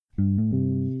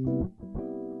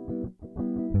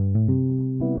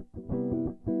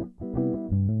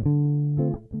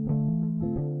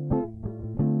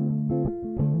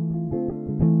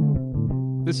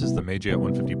Meiji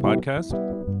 150 podcast.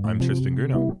 I'm Tristan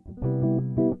Gruno.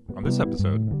 On this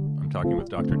episode, I'm talking with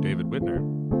Dr. David Wittner,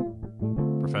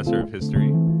 professor of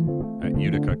history at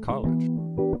Utica College.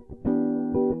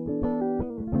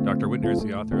 Dr. Wittner is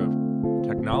the author of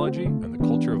Technology and the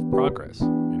Culture of Progress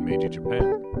in Meiji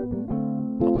Japan,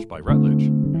 published by Routledge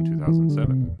in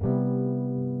 2007.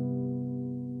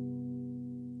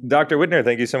 Dr. Wittner,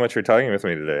 thank you so much for talking with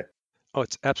me today. Oh,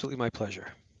 it's absolutely my pleasure.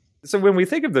 So when we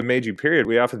think of the Meiji period,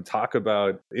 we often talk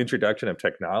about introduction of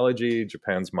technology,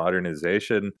 Japan's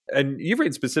modernization, and you've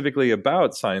written specifically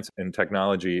about science and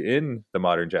technology in the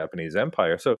modern Japanese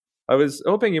empire. So I was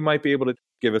hoping you might be able to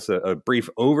give us a brief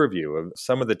overview of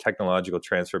some of the technological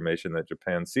transformation that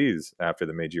Japan sees after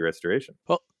the Meiji Restoration.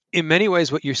 Well, in many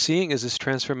ways, what you're seeing is this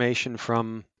transformation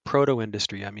from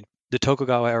proto-industry. I mean, the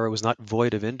Tokugawa era was not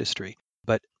void of industry,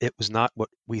 but it was not what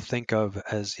we think of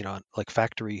as, like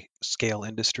factory scale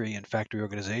industry and factory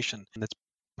organization. And that's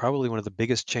probably one of the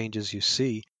biggest changes you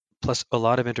see, plus a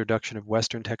lot of introduction of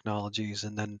Western technologies,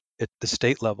 and then at the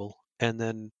state level, and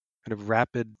then kind of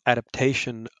rapid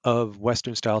adaptation of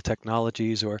Western style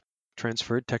technologies or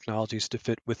transferred technologies to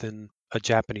fit within a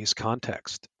Japanese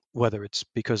context, whether it's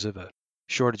because of a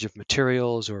shortage of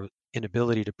materials or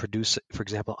inability to produce, for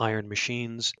example, iron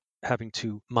machines, having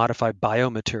to modify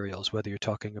biomaterials, whether you're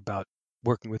talking about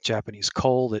working with Japanese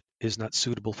coal that is not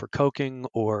suitable for coking,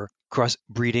 or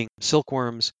cross-breeding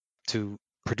silkworms to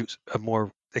produce a more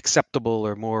acceptable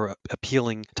or more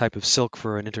appealing type of silk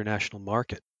for an international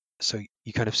market. So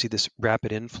you kind of see this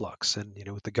rapid influx, and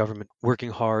with the government working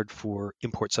hard for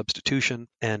import substitution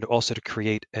and also to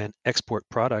create an export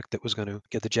product that was going to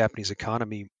get the Japanese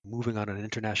economy moving on an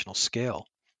international scale.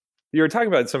 You were talking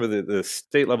about some of the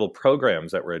state level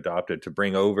programs that were adopted to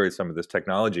bring over some of this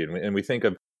technology. And we think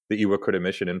of the Iwakura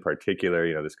mission in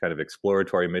particular, this kind of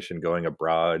exploratory mission going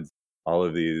abroad, all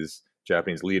of these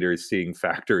Japanese leaders seeing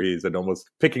factories and almost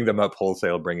picking them up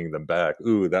wholesale, bringing them back.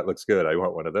 Ooh, that looks good. I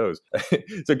want one of those.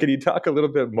 So can you talk a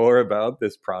little bit more about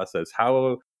this process?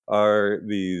 How are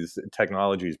these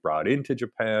technologies brought into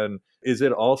Japan? Is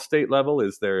it all state level?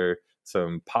 Is there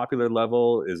some popular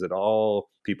level? Is it all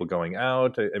people going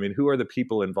out? I mean, who are the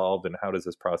people involved and how does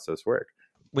this process work?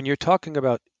 When you're talking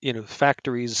about,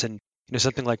 factories and,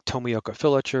 something like Tomioka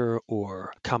Filature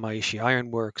or Kamaishi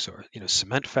Ironworks or,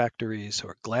 cement factories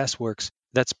or glass works,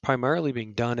 that's primarily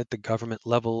being done at the government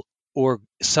level or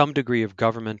some degree of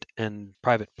government and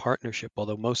private partnership,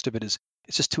 although most of it's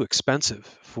just too expensive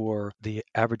for the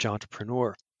average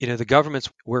entrepreneur. The governments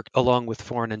work along with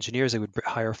foreign engineers. They would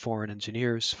hire foreign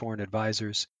engineers, foreign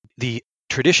advisors. The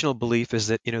traditional belief is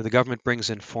that, the government brings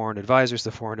in foreign advisors.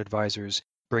 The foreign advisors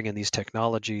bring in these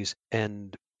technologies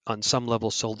and on some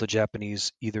level sold the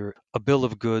Japanese either a bill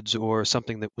of goods or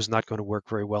something that was not going to work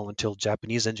very well until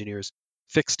Japanese engineers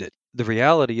fixed it. The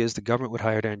reality is the government would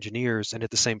hire engineers and at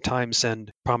the same time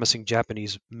send promising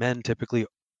Japanese men, typically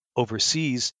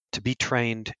overseas, to be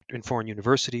trained in foreign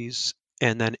universities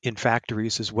and then in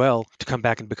factories as well, to come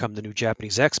back and become the new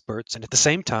Japanese experts. And at the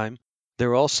same time,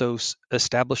 they're also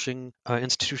establishing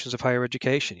institutions of higher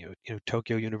education,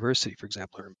 Tokyo University, for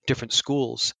example, or different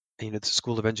schools, the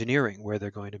School of Engineering, where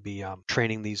they're going to be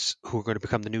training these who are going to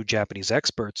become the new Japanese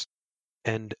experts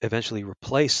and eventually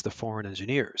replace the foreign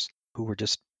engineers who were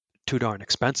just too darn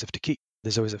expensive to keep.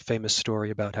 There's always a famous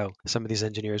story about how some of these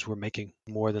engineers were making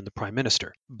more than the prime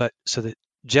minister. But so the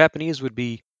Japanese would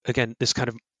be, again, this kind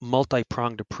of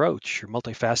multi-pronged approach or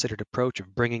multifaceted approach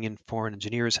of bringing in foreign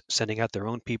engineers, sending out their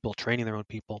own people, training their own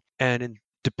people. And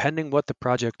depending what the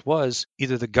project was,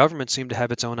 either the government seemed to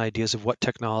have its own ideas of what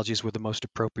technologies were the most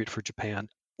appropriate for Japan,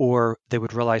 or they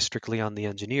would rely strictly on the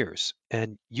engineers.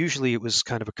 And usually it was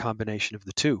kind of a combination of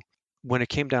the two. When it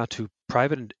came down to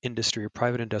private industry or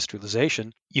private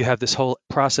industrialization, you have this whole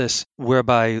process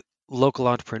whereby local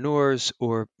entrepreneurs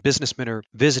or businessmen are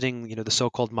visiting, the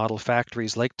so-called model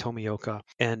factories like Tomioka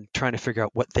and trying to figure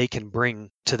out what they can bring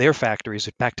to their factories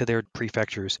or back to their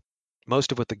prefectures.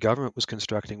 Most of what the government was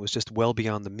constructing was just well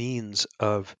beyond the means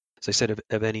of, as I said,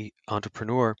 of any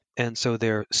entrepreneur. And so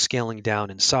they're scaling down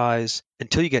in size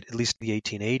until you get at least the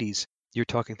 1880s. You're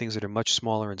talking things that are much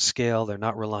smaller in scale. They're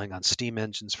not relying on steam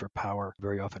engines for power.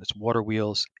 Very often it's water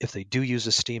wheels. If they do use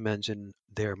a steam engine,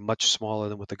 they're much smaller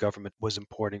than what the government was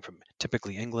importing from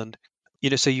typically England.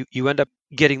 So you end up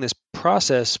getting this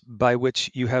process by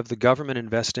which you have the government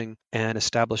investing and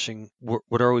establishing what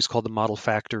are always called the model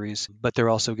factories, but they're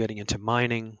also getting into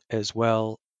mining as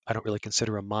well. I don't really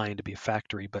consider a mine to be a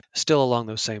factory, but still along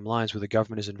those same lines where the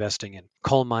government is investing in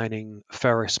coal mining,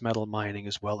 ferrous metal mining,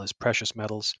 as well as precious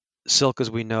metals. Silk,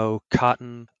 as we know,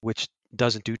 cotton, which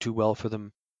doesn't do too well for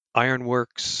them,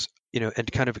 ironworks,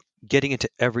 and kind of getting into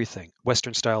everything,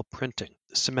 Western style printing,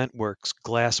 cement works,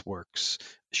 glass works,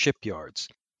 shipyards.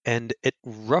 And at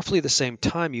roughly the same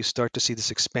time, you start to see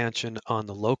this expansion on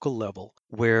the local level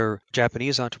where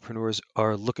Japanese entrepreneurs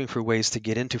are looking for ways to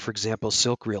get into, for example,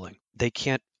 silk reeling. They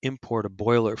can't import a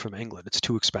boiler from England, it's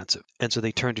too expensive. And so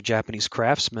they turn to Japanese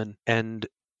craftsmen, and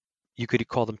you could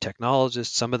call them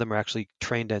technologists. Some of them are actually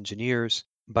trained engineers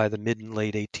by the mid and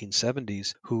late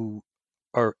 1870s who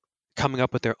are coming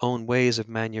up with their own ways of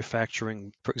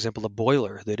manufacturing, for example, a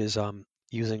boiler that is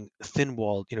using thin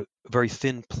walled, very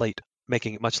thin plate,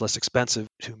 making it much less expensive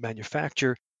to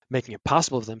manufacture, making it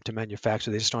possible for them to manufacture.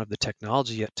 They just don't have the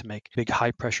technology yet to make big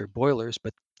high pressure boilers.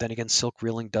 But then again, silk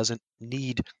reeling doesn't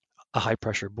need a high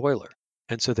pressure boiler.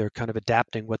 And so they're kind of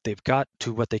adapting what they've got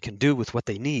to what they can do with what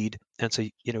they need. And so,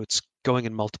 it's going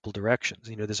in multiple directions.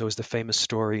 There's always the famous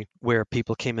story where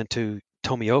people came into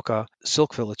Tomioka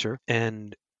silk filature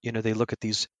and, they look at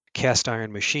these cast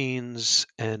iron machines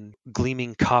and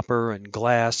gleaming copper and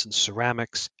glass and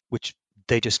ceramics, which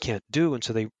they just can't do. And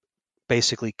so they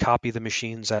basically copy the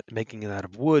machines at making it out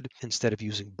of wood. Instead of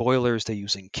using boilers, they're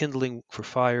using kindling for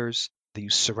fires. They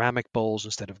use ceramic bowls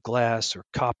instead of glass or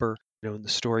copper. And the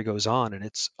story goes on, and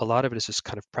it's a lot of it is just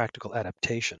kind of practical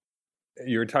adaptation.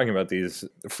 You were talking about these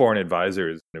foreign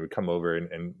advisors who would come over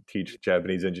and teach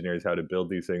Japanese engineers how to build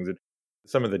these things. And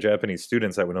some of the Japanese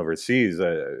students that went overseas,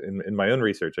 in my own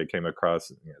research, I came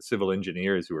across civil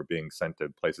engineers who were being sent to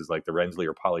places like the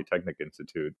Rensselaer Polytechnic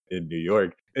Institute in New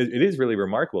York. It is really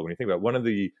remarkable when you think about one of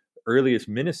the earliest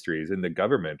ministries in the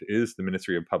government is the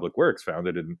Ministry of Public Works,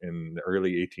 founded in the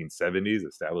early 1870s,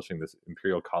 establishing this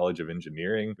Imperial College of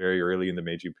Engineering very early in the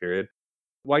Meiji period.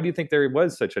 Why do you think there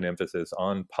was such an emphasis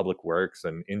on public works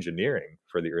and engineering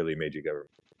for the early Meiji government?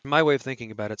 My way of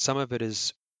thinking about it, some of it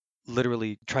is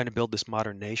literally trying to build this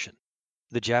modern nation.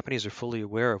 The Japanese are fully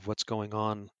aware of what's going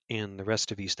on in the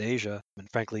rest of East Asia and,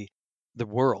 frankly, the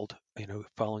world,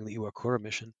 following the Iwakura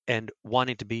mission and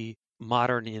wanting to be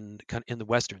modern in the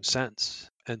Western sense.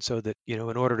 And so that, in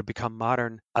order to become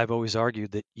modern, I've always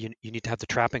argued that you need to have the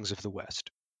trappings of the West.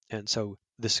 And so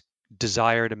this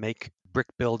desire to make brick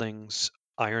buildings,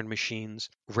 iron machines,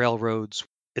 railroads,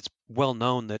 it's well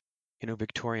known that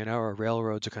Victorian era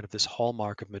railroads are kind of this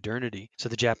hallmark of modernity. So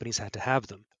the Japanese had to have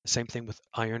them. The same thing with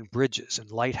iron bridges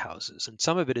and lighthouses. And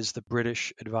some of it is the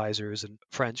British advisors and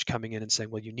French coming in and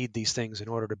saying, well, you need these things in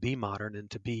order to be modern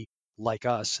and to be like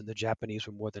us. And the Japanese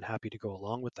were more than happy to go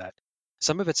along with that.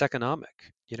 Some of it's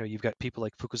economic. You've got people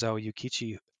like Fukuzawa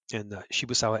Yukichi and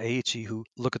Shibusawa Eiichi who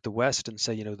look at the West and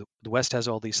say, the West has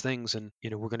all these things and,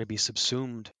 we're going to be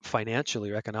subsumed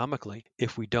financially or economically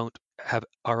if we don't have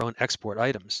our own export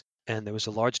items. And there was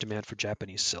a large demand for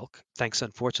Japanese silk, thanks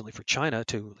unfortunately for China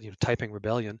to Taiping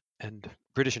Rebellion and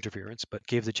British interference, but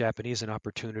gave the Japanese an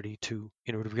opportunity to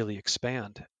to really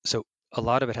expand. So a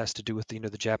lot of it has to do with the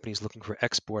Japanese looking for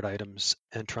export items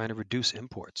and trying to reduce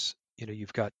imports.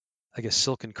 You've got, I guess,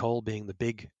 silk and coal being the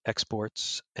big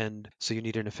exports, and so you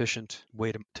need an efficient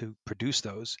way to produce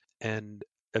those. And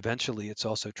eventually, it's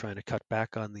also trying to cut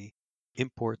back on the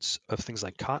imports of things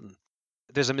like cotton.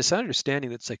 There's a misunderstanding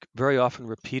that's like very often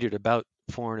repeated about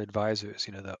foreign advisors,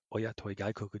 the oyatoi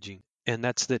gaikokujin, and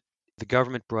that's that the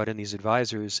government brought in these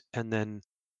advisors and then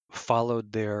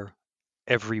followed their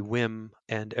every whim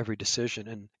and every decision.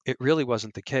 And it really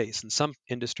wasn't the case. In some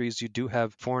industries, you do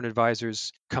have foreign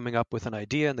advisors coming up with an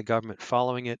idea and the government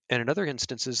following it. And in other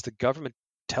instances, the government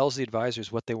tells the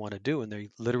advisors what they want to do, and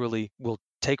they literally will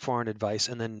take foreign advice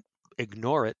and then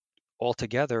ignore it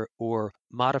altogether or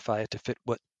modify it to fit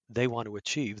what they want to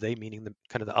achieve, they meaning the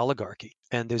kind of the oligarchy.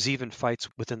 And there's even fights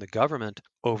within the government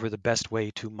over the best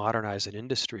way to modernize an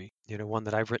industry. One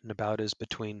that I've written about is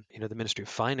between, the Ministry of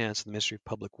Finance and the Ministry of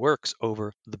Public Works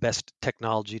over the best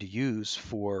technology to use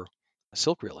for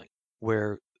silk reeling,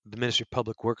 where the Ministry of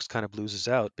Public Works kind of loses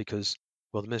out because,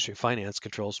 well, the Ministry of Finance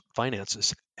controls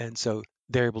finances. And so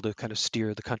they're able to kind of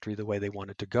steer the country the way they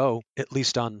want it to go, at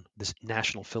least on this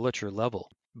national filature level.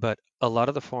 But a lot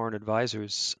of the foreign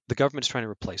advisors, the government is trying to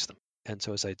replace them. And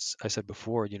so, as I said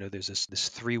before, there's this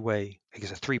three-way, I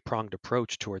guess, a three-pronged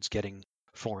approach towards getting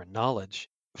foreign knowledge.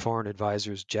 Foreign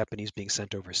advisors, Japanese being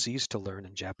sent overseas to learn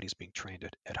and Japanese being trained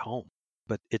at home.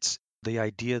 But it's the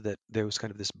idea that there was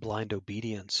kind of this blind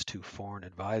obedience to foreign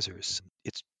advisors.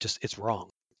 It's wrong.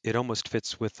 It almost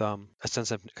fits with a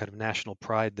sense of kind of national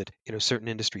pride that, certain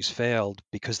industries failed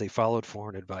because they followed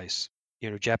foreign advice.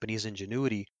 Japanese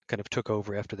ingenuity kind of took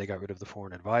over after they got rid of the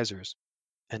foreign advisors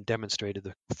and demonstrated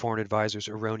the foreign advisors'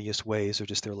 erroneous ways or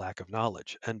just their lack of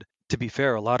knowledge. And to be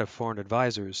fair, a lot of foreign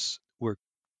advisors were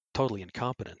totally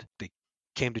incompetent. They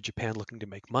came to Japan looking to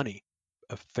make money,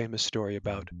 a famous story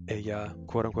about a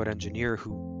quote-unquote engineer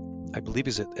who I believe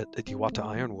is at the Iwata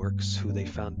Iron Works, who they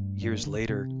found years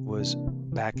later was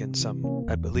back in some,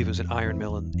 I believe it was an iron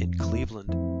mill in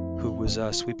Cleveland, who was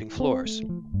sweeping floors.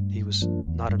 He was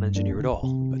not an engineer at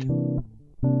all, but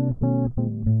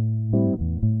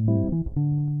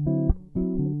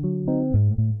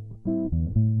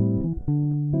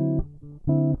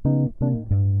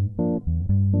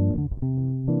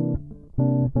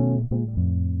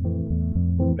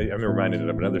I'm reminded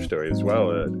of another story as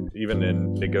well. Even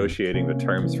in negotiating the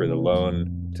terms for the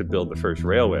loan to build the first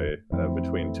railway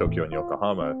between Tokyo and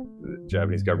Yokohama, the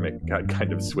Japanese government got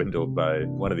kind of swindled by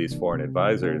one of these foreign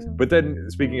advisors. But then,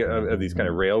 speaking of these kind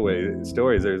of railway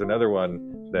stories, there's another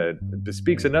one that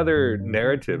bespeaks another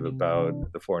narrative about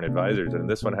the foreign advisors. And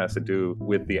this one has to do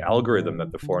with the algorithm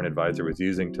that the foreign advisor was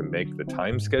using to make the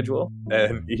time schedule.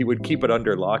 And he would keep it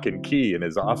under lock and key in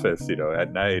his office,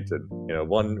 at night. And,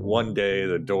 one day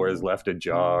the door is left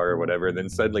ajar or whatever. And then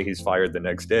suddenly he's fired the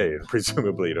next day. And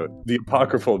presumably, the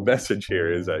apocryphal message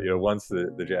here is that, once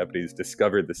the Japanese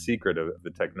discovered the secret of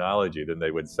the technology, then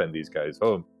they would send these guys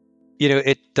home.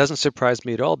 it doesn't surprise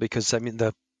me at all because, I mean,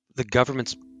 the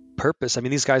government's purpose, I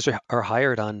mean, these guys are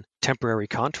hired on temporary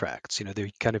contracts, they're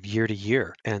kind of year to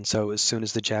year. And so as soon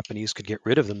as the Japanese could get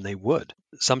rid of them, they would.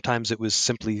 Sometimes it was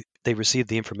simply they received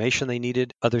the information they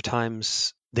needed. Other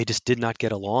times they just did not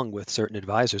get along with certain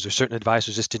advisors, or certain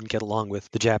advisors just didn't get along with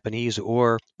the Japanese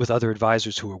or with other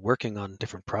advisors who were working on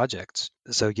different projects.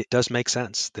 So it does make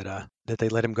sense that they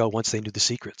let him go once they knew the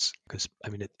secrets. Because, I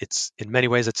mean, it's in many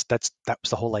ways, that was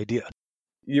the whole idea.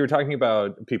 You were talking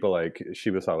about people like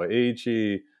Shibusawa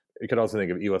Eiichi. You could also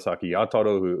think of Iwasaki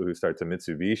Yatoro, who starts a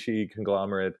Mitsubishi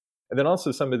conglomerate. And then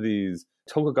also some of these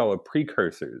Tokugawa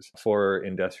precursors for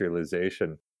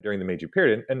industrialization during the Meiji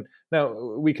period. And now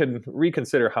we can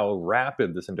reconsider how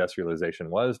rapid this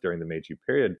industrialization was during the Meiji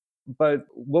period. But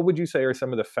what would you say are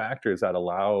some of the factors that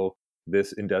allow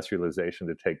this industrialization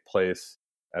to take place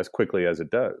as quickly as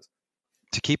it does?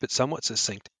 To keep it somewhat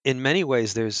succinct, in many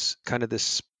ways, there's kind of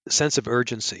this sense of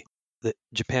urgency that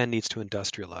Japan needs to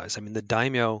industrialize. I mean, the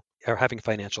daimyo are having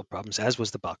financial problems, as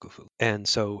was the bakufu. And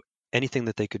so anything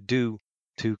that they could do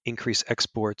to increase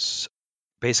exports,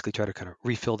 basically try to kind of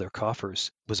refill their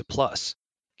coffers, was a plus.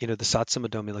 The Satsuma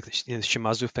Domi, like the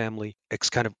Shimazu family, it's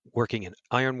kind of working in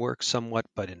ironworks somewhat,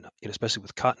 but in especially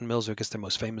with cotton mills, I guess they're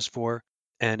most famous for.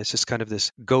 And it's just kind of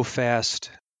this go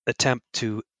fast attempt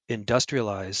to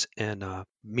industrialize and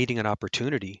meeting an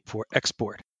opportunity for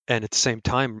export. And at the same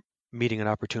time, meeting an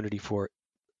opportunity for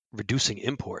reducing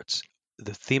imports.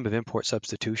 The theme of import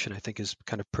substitution, I think, is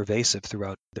kind of pervasive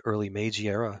throughout the early Meiji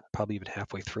era, probably even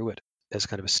halfway through it, as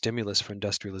kind of a stimulus for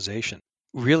industrialization.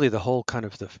 Really, the whole kind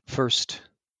of the first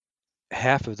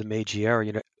half of the Meiji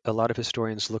era, a lot of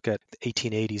historians look at the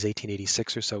 1880s,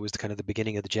 1886 or so as the kind of the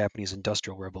beginning of the Japanese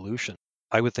Industrial Revolution.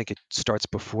 I would think it starts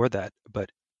before that, but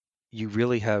you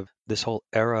really have this whole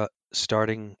era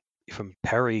starting from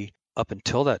Perry up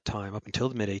until that time, up until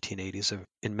the mid-1880s, of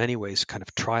in many ways kind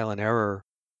of trial and error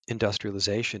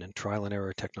industrialization and trial and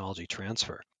error technology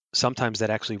transfer. Sometimes that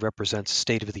actually represents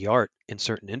state of the art in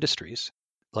certain industries,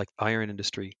 like iron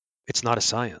industry. It's not a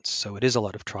science, so it is a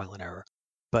lot of trial and error.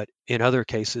 But in other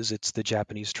cases, it's the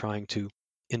Japanese trying to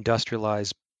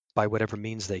industrialize by whatever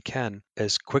means they can,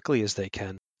 as quickly as they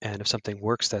can. And if something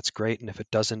works, that's great. And if it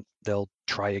doesn't, they'll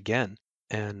try again.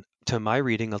 And to my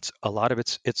reading, a lot of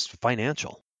it's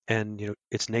financial. And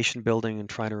it's nation building and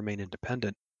trying to remain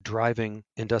independent, driving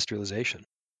industrialization.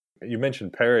 You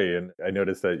mentioned Perry, and I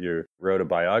noticed that you wrote a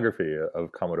biography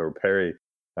of Commodore Perry.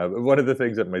 One of the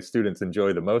things that my students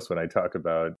enjoy the most when I talk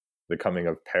about the coming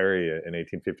of Perry in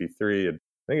 1853, and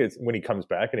I think it's when he comes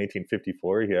back in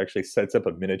 1854, he actually sets up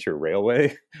a miniature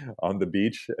railway on the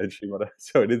beach at Shimada.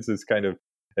 So it is this kind of,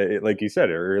 like you said,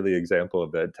 an early example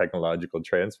of that technological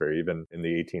transfer, even in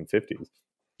the 1850s.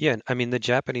 Yeah, I mean, the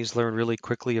Japanese learn really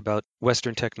quickly about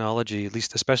Western technology, at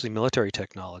least especially military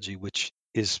technology, which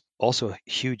is also a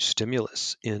huge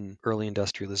stimulus in early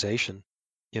industrialization.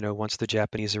 Once the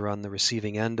Japanese are on the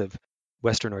receiving end of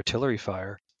Western artillery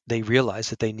fire, they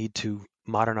realize that they need to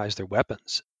modernize their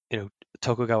weapons.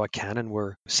 Tokugawa cannon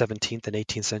were 17th and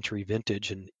 18th century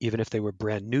vintage, and even if they were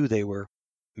brand new, they were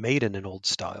made in an old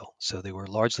style, so they were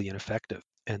largely ineffective.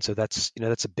 And so that's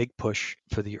a big push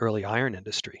for the early iron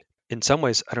industry. In some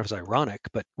ways, I don't know if it's ironic,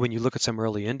 but when you look at some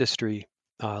early industry,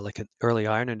 like an early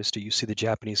iron industry, you see the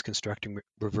Japanese constructing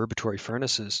reverberatory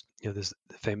furnaces. There's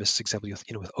the famous example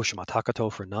with Oshima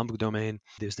Takato for Nambu domain.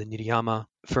 There's the Niriyama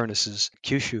furnaces,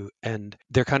 Kyushu, and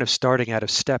they're kind of starting out of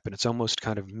step, and it's almost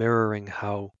kind of mirroring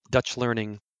how Dutch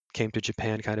learning came to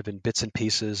Japan kind of in bits and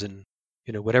pieces. And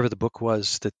whatever the book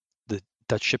was that the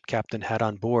Dutch ship captain had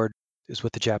on board is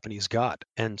what the Japanese got.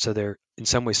 And so they're in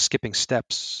some ways skipping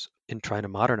steps in trying to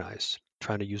modernize,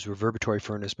 trying to use reverberatory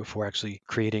furnace before actually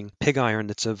creating pig iron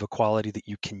that's of a quality that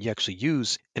you can actually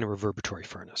use in a reverberatory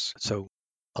furnace. So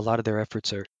a lot of their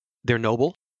efforts they're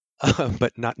noble,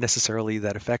 but not necessarily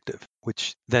that effective,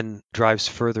 which then drives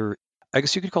further, I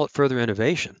guess you could call it further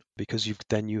innovation, because you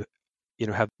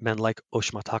have men like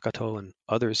Oshima Takato and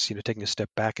others, taking a step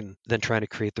back and then trying to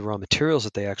create the raw materials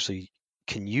that they actually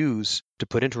can use to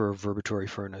put into a reverberatory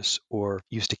furnace or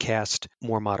use to cast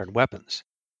more modern weapons.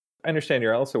 I understand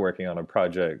you're also working on a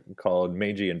project called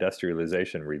Meiji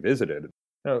Industrialization Revisited.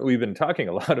 We've been talking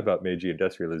a lot about Meiji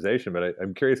industrialization, but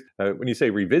I'm curious, when you say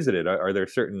revisited, are there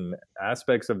certain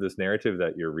aspects of this narrative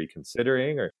that you're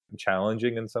reconsidering or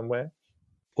challenging in some way?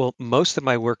 Well, most of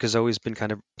my work has always been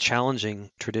kind of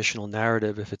challenging traditional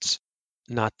narrative if it's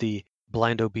not the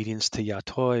blind obedience to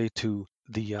oyatoi, to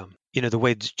the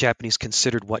way the Japanese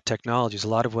considered what technologies. A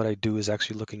lot of what I do is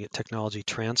actually looking at technology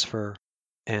transfer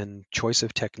and choice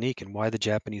of technique and why the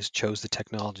Japanese chose the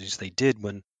technologies they did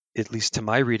when, at least to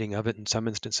my reading of it, in some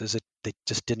instances, they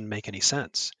just didn't make any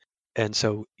sense. And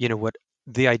so, what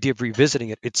the idea of revisiting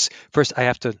it, it's first I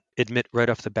have to admit right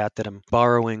off the bat that I'm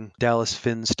borrowing Dallas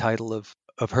Finn's title of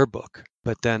her book.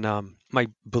 But then my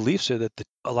beliefs are that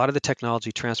a lot of the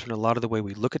technology transfer and a lot of the way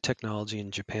we look at technology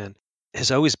in Japan has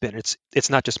always been, it's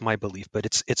not just my belief, but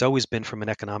it's always been from an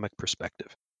economic perspective.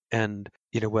 And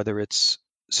whether it's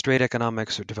straight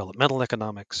economics or developmental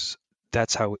economics,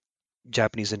 that's how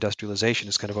Japanese industrialization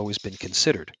has kind of always been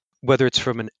considered. Whether it's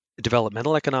from a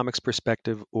developmental economics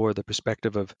perspective or the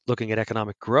perspective of looking at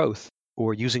economic growth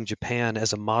or using Japan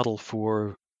as a model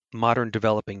for modern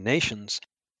developing nations,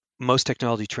 most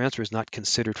technology transfer is not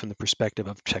considered from the perspective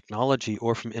of technology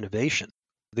or from innovation.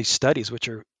 These studies, which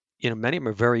are, many of them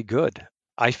are very good,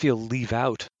 I feel leave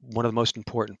out one of the most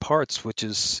important parts, which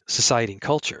is society and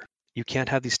culture. You can't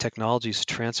have these technologies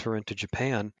transfer into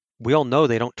Japan. We all know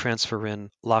they don't transfer in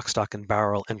lock, stock, and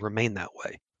barrel and remain that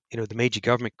way. The Meiji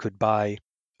government could buy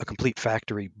a complete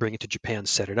factory, bring it to Japan,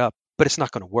 set it up, but it's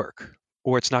not going to work,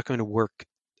 or it's not going to work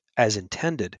as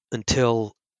intended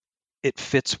until it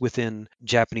fits within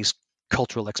Japanese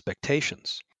cultural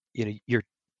expectations. You're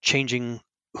changing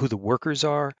who the workers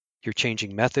are, you're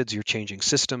changing methods, you're changing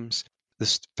systems.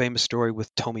 This famous story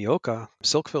with Tomioka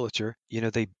silk filature,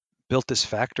 they built this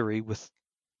factory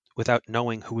without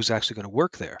knowing who was actually going to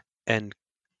work there. And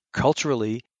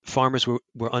culturally, farmers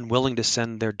were unwilling to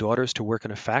send their daughters to work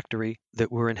in a factory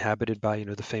that were inhabited by,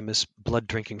 the famous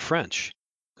blood-drinking French,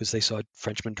 because they saw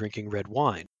Frenchmen drinking red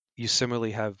wine. You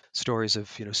similarly have stories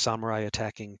of, samurai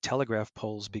attacking telegraph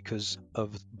poles because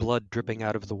of blood dripping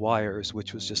out of the wires,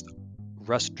 which was just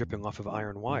rust dripping off of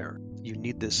iron wire. You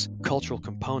need this cultural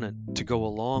component to go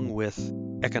along with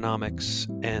economics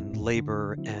and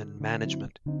labor and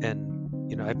management. And,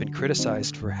 I've been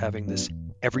criticized for having this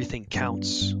everything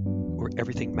counts or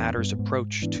everything matters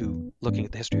approach to looking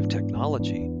at the history of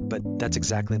technology, but that's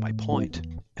exactly my point.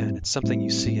 And it's something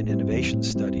you see in innovation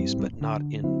studies, but not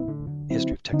in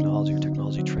history of technology or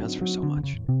technology transfer so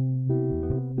much.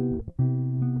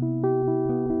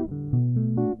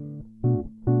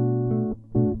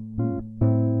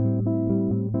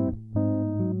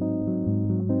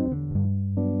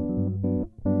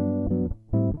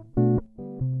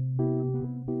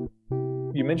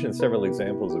 You mentioned several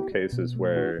examples of cases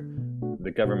where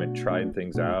the government tried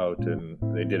things out and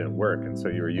they didn't work. And so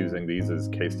you were using these as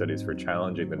case studies for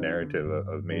challenging the narrative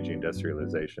of Meiji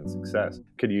industrialization success.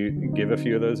 Could you give a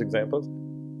few of those examples?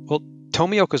 Well,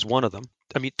 Tomioka is one of them.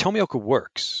 I mean, Tomioka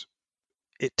works.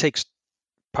 It takes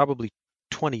probably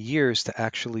 20 years to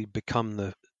actually become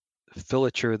the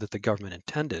filature that the government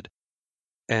intended.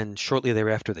 And shortly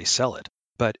thereafter, they sell it.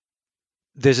 But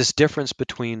there's this difference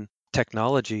between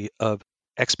technology of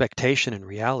expectation and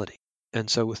reality. And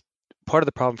so with part of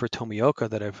the problem for Tomioka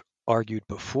that I've argued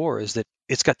before is that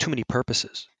it's got too many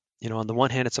purposes. On the one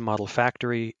hand, it's a model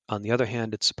factory. On the other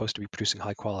hand, it's supposed to be producing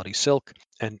high quality silk.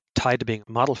 And tied to being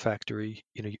a model factory,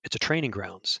 it's a training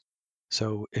grounds.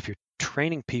 So if you're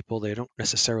training people, they don't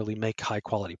necessarily make high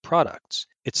quality products.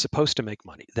 It's supposed to make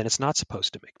money. Then it's not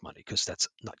supposed to make money because that's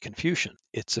not Confucian.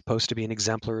 It's supposed to be an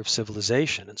exemplar of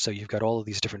civilization. And so you've got all of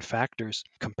these different factors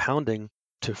compounding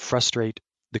to frustrate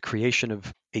the creation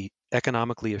of a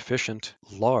economically efficient,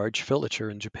 large filature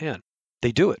in Japan.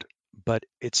 They do it, but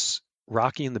it's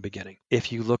rocky in the beginning.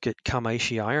 If you look at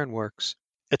Kamaishi Ironworks,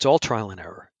 it's all trial and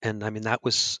error. And I mean, that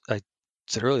was, I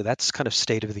said earlier, that's kind of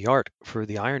state of the art for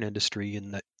the iron industry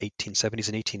in the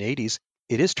 1870s and 1880s.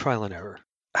 It is trial and error.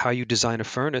 How you design a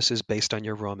furnace is based on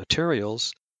your raw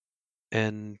materials.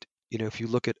 And, if you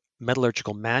look at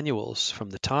metallurgical manuals from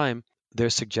the time, their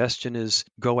suggestion is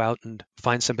go out and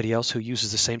find somebody else who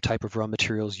uses the same type of raw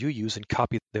materials you use and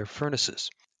copy their furnaces.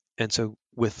 And so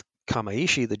with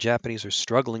Kamaishi, the Japanese are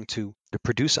struggling to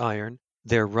produce iron.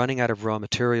 They're running out of raw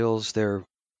materials. They're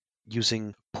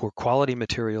using poor quality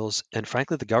materials. And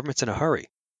frankly, the government's in a hurry.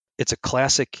 It's a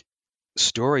classic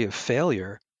story of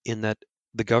failure in that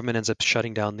the government ends up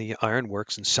shutting down the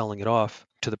ironworks and selling it off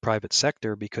to the private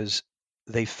sector because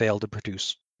they failed to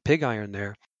produce pig iron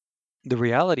there. The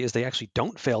reality is they actually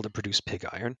don't fail to produce pig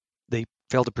iron. They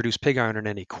fail to produce pig iron in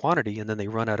any quantity, and then they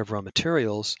run out of raw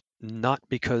materials, not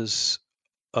because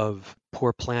of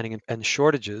poor planning and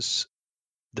shortages.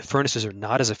 The furnaces are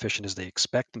not as efficient as they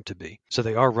expect them to be, so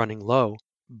they are running low,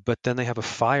 but then they have a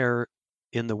fire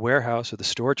in the warehouse or the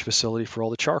storage facility for all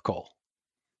the charcoal.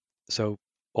 So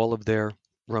all of their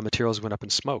raw materials went up in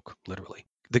smoke, literally.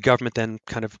 The government then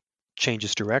kind of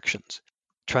changes directions,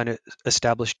 trying to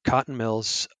establish cotton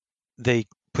mills. They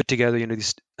put together,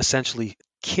 these essentially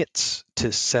kits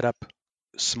to set up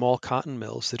small cotton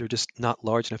mills that are just not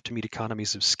large enough to meet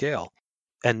economies of scale.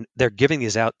 And they're giving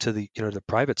these out to the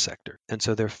private sector. And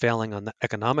so they're failing on the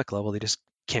economic level. They just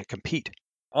can't compete.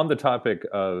 On the topic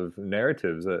of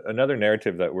narratives, another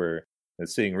narrative that we're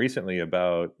seeing recently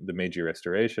about the Meiji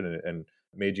Restoration and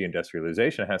Meiji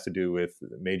industrialization has to do with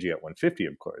Meiji at 150,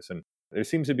 of course. And there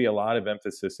seems to be a lot of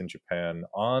emphasis in Japan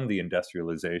on the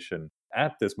industrialization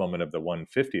at this moment of the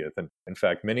 150th. And in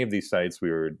fact, many of these sites we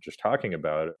were just talking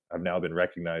about have now been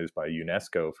recognized by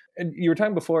UNESCO. And you were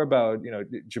talking before about,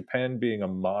 Japan being a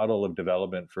model of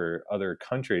development for other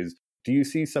countries. Do you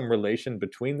see some relation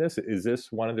between this? Is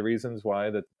this one of the reasons why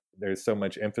that there's so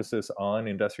much emphasis on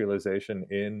industrialization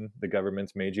in the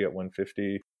government's Meiji at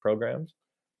 150 programs?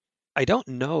 I don't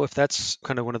know if that's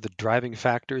kind of one of the driving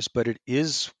factors, but it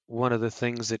is one of the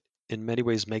things that in many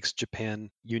ways makes Japan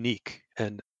unique.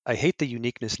 And I hate the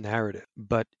uniqueness narrative,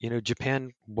 but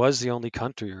Japan was the only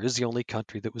country or is the only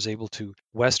country that was able to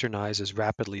westernize as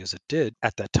rapidly as it did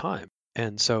at that time.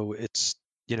 And so it's,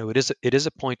 it is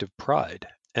a point of pride.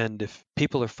 And if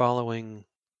people are following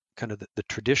kind of the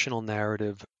traditional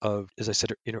narrative of, as I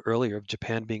said earlier, of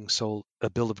Japan being sold a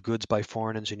bill of goods by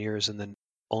foreign engineers and then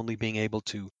only being able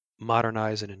to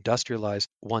modernize and industrialize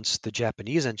once the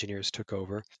Japanese engineers took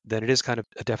over, then it is kind of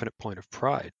a definite point of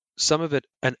pride. Some of it,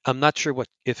 and I'm not sure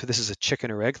if this is a chicken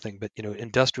or egg thing, but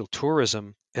industrial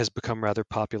tourism has become rather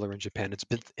popular in Japan. It's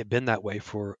been that way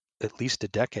for at least a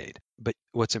decade. But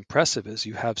what's impressive is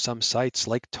you have some sites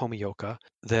like Tomioka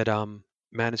that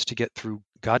managed to get through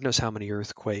God knows how many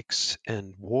earthquakes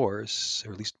and wars,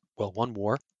 or at least, one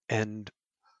war. And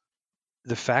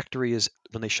the factory is,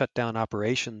 when they shut down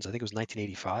operations, I think it was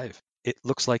 1985, it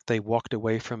looks like they walked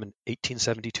away from an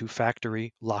 1872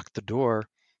 factory, locked the door,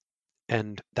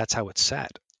 and that's how it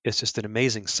sat. It's just an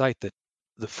amazing site, that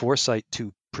the foresight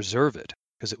to preserve it,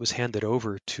 because it was handed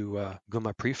over to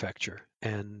Gunma Prefecture,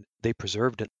 and they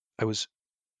preserved it. I was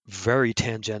very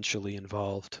tangentially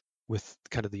involved with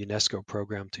kind of the UNESCO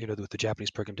program, with the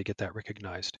Japanese program to get that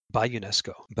recognized by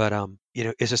UNESCO. But,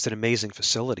 it's just an amazing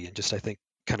facility, and just, I think,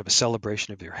 kind of a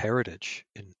celebration of their heritage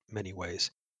in many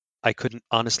ways. I couldn't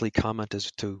honestly comment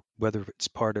as to whether it's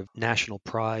part of national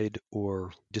pride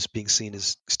or just being seen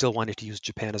as still wanting to use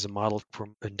Japan as a model for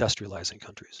industrializing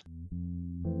countries.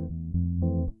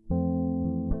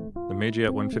 The Meiji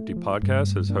at 150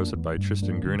 podcast is hosted by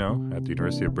Tristan Grunow at the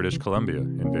University of British Columbia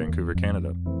in Vancouver,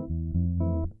 Canada.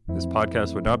 This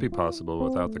podcast would not be possible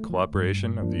without the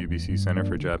cooperation of the UBC Center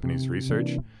for Japanese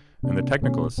Research and the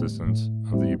technical assistance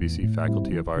of the UBC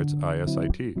Faculty of Arts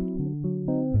ISIT.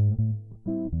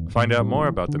 Find out more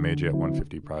about the Meiji at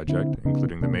 150 project,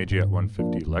 including the Meiji at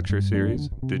 150 lecture series,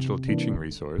 digital teaching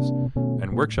resource,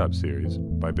 and workshop series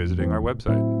by visiting our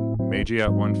website,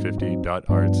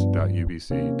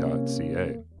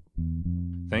 meijiat150.arts.ubc.ca.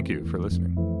 Thank you for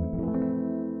listening.